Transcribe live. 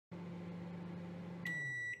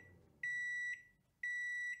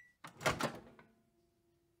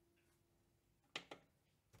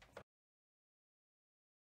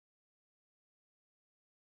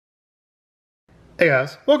Hey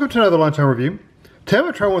guys, welcome to another Lunchtime review. Today I'm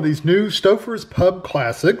going to try one of these new Stouffer's Pub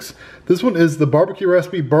Classics. This one is the barbecue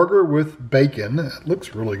recipe burger with bacon. It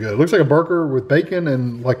looks really good. It looks like a burger with bacon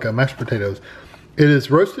and like mashed potatoes. It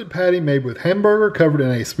is roasted patty made with hamburger covered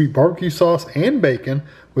in a sweet barbecue sauce and bacon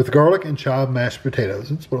with garlic and chive mashed potatoes.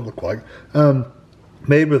 That's what it looked like.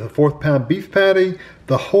 Made with a 1/4 pound beef patty.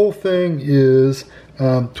 The whole thing is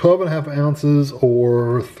 12.5 ounces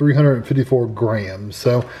or 354 grams.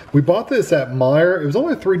 So we bought this at Meijer. It was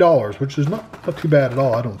only $3, which is not too bad at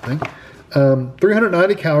all, I don't think.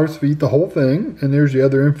 390 calories to eat the whole thing. And there's the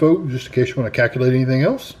other info, just in case you want to calculate anything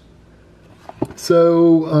else.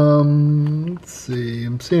 So, let's see.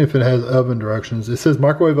 I'm seeing if it has oven directions. It says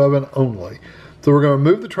microwave oven only. So we're going to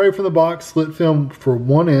remove the tray from the box, slit film for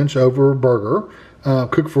 1 inch over burger.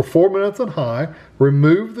 Cook for 4 minutes on high,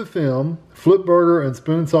 remove the film, flip burger and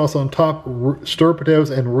spoon sauce on top, stir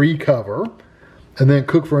potatoes and recover, and then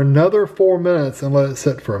cook for another 4 minutes and let it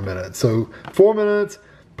sit for a minute. So 4 minutes,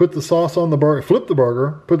 put the sauce on the burger, flip the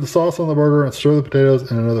burger, put the sauce on the burger and stir the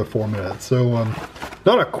potatoes in another 4 minutes. So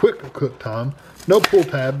not a quick cook time, no pull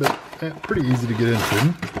tab, but pretty easy to get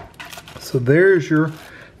into. So there's your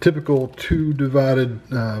typical 2 divided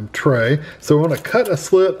tray. So I'm going to cut a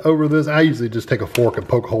slit over this. I usually just take a fork and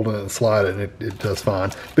poke a hole in it and slide it, and it does fine.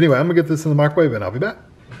 But anyway, I'm going to get this in the microwave and I'll be back.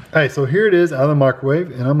 Hey, so here it is out of the microwave,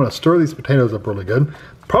 and I'm going to stir these potatoes up really good.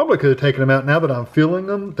 Probably could have taken them out. Now that I'm feeling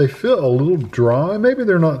them, they feel a little dry. Maybe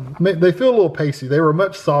they're not, they feel a little pasty. They were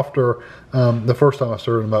much softer the first time I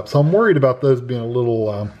stirred them up. So I'm worried about those being a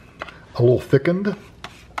little thickened.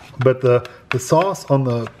 But the sauce on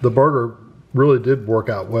the burger really did work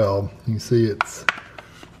out well. You see it's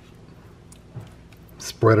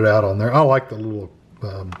spread it out on there. I like the little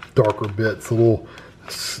darker bits, the little,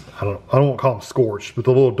 I don't want to call them scorched, but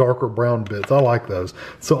the little darker brown bits. I like those.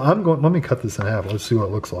 So let me cut this in half. Let's see what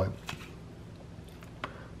it looks like.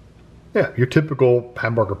 Yeah, your typical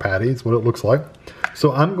hamburger patty is what it looks like.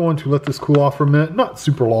 So I'm going to let this cool off for a minute. Not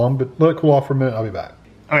super long, but let it cool off for a minute. I'll be back.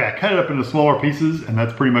 Okay, I cut it up into smaller pieces, and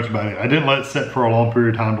that's pretty much about it. I didn't let it sit for a long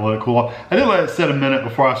period of time to let it cool off. I did let it sit a minute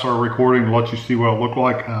before I started recording to let you see what it looked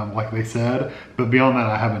like they said. But beyond that,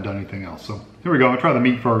 I haven't done anything else. So here we go. I'm gonna try the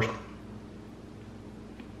meat first.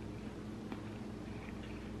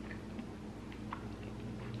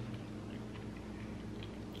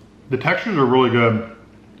 The textures are really good.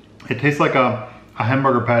 It tastes like a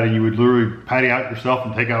hamburger patty you would literally patty out yourself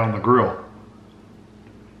and take out on the grill.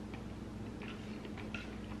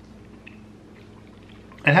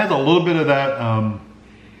 It has a little bit of that,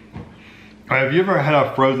 have you ever had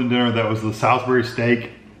a frozen dinner that was the Salisbury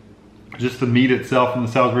steak? Just the meat itself and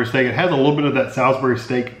the Salisbury steak. It has a little bit of that Salisbury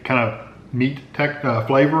steak kind of meat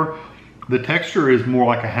flavor. The texture is more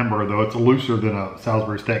like a hamburger though. It's looser than a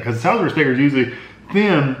Salisbury steak. Because Salisbury steak is usually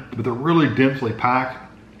thin, but they're really densely packed.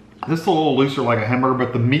 This is a little looser like a hamburger,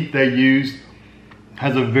 but the meat they use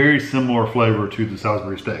has a very similar flavor to the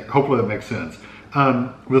Salisbury steak. Hopefully that makes sense.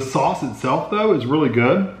 The sauce itself though is really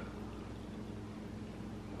good.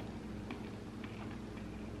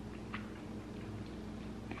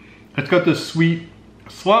 It's got this sweet,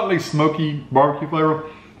 slightly smoky barbecue flavor.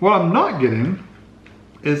 What I'm not getting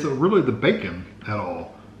is really the bacon at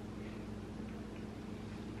all.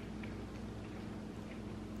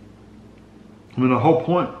 I mean, the whole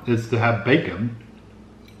point is to have bacon.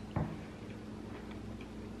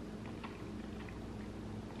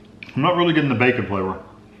 I'm not really getting the bacon flavor.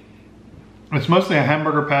 It's mostly a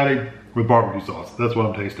hamburger patty with barbecue sauce. That's what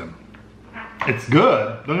I'm tasting. It's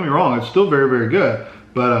good, don't get me wrong, it's still very, very good,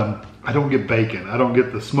 but I don't get bacon. I don't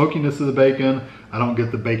get the smokiness of the bacon. I don't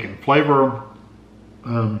get the bacon flavor.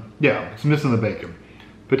 Yeah, it's missing the bacon.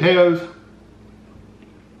 Potatoes,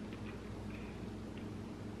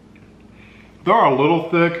 they are a little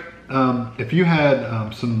thick. If you had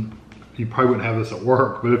you probably wouldn't have this at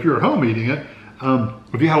work, but if you're at home eating it,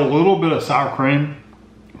 if you had a little bit of sour cream,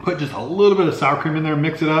 put just a little bit of sour cream in there,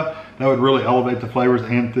 mix it up, that would really elevate the flavors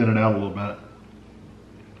and thin it out a little bit.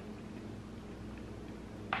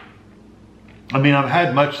 I mean, I've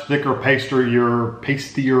had much thicker,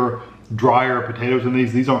 pastier, drier potatoes in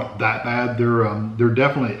these. These aren't that bad. They're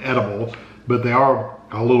definitely edible, but they are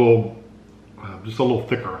a little, just a little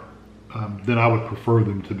thicker than I would prefer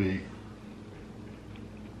them to be.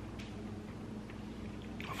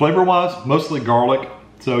 Flavor-wise, mostly garlic.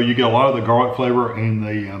 So you get a lot of the garlic flavor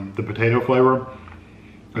and the potato flavor.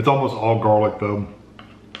 It's almost all garlic though.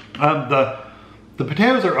 The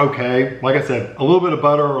potatoes are okay. Like I said, a little bit of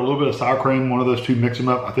butter or a little bit of sour cream, one of those two, mix them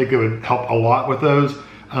up. I think it would help a lot with those.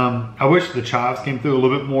 I wish the chives came through a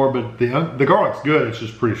little bit more, but the garlic's good. It's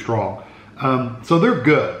just pretty strong. So they're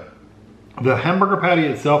good. The hamburger patty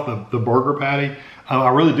itself, the burger patty, I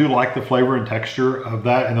really do like the flavor and texture of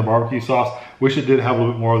that and the barbecue sauce. Wish it did have a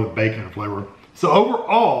little bit more of the bacon flavor. So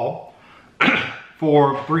overall,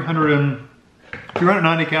 for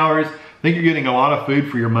 390 calories, I think you're getting a lot of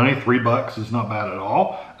food for your money. $3 is not bad at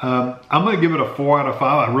all. I'm gonna give it a 4 out of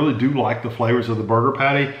 5. I really do like the flavors of the burger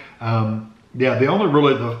patty. Yeah, the only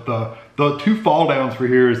really, the two fall downs for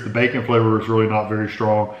here is the bacon flavor is really not very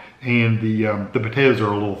strong, and the potatoes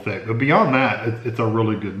are a little thick. But beyond that, it's a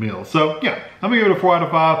really good meal. So yeah, I'm gonna give it a 4 out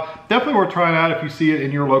of 5. Definitely worth trying out if you see it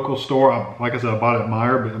in your local store. Like I said, I bought it at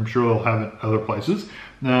Meijer, but I'm sure they'll have it other places.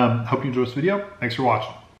 Hope you enjoyed this video. Thanks for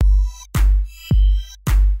watching.